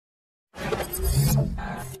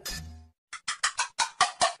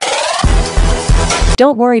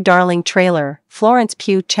Don't Worry Darling trailer, Florence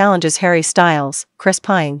Pugh challenges Harry Styles, Chris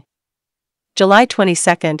Pine. July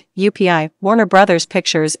 22, UPI, Warner Brothers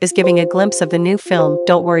Pictures is giving a glimpse of the new film,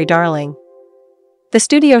 Don't Worry Darling. The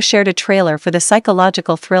studio shared a trailer for the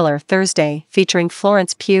psychological thriller Thursday, featuring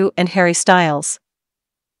Florence Pugh and Harry Styles.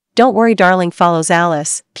 Don't Worry Darling follows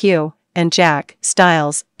Alice, Pugh, and Jack,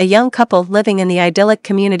 Styles, a young couple living in the idyllic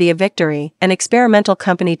community of Victory, an experimental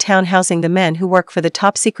company town housing the men who work for the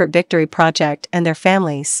top-secret Victory project and their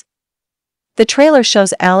families. The trailer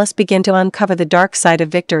shows Alice begin to uncover the dark side of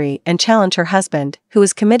Victory and challenge her husband, who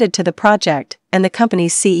is committed to the project, and the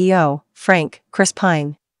company's CEO, Chris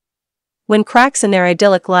Pine. When cracks in their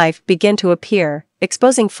idyllic life begin to appear,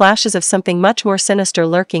 exposing flashes of something much more sinister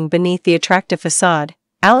lurking beneath the attractive facade,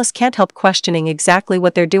 Alice can't help questioning exactly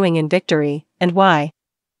what they're doing in Victory, and why.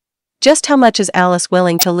 Just how much is Alice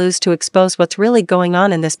willing to lose to expose what's really going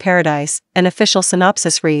on in this paradise? An official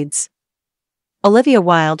synopsis reads. Olivia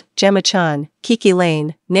Wilde, Gemma Chan, Kiki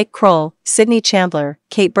Lane, Nick Kroll, Sydney Chandler,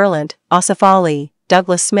 Kate Berlant, Asif Ali,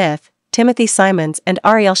 Douglas Smith, Timothy Simons and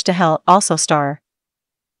Ariel Stahel also star.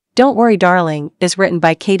 Don't Worry Darling is written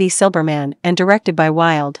by Katie Silberman and directed by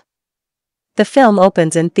Wilde. The film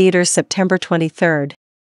opens in theaters September 23.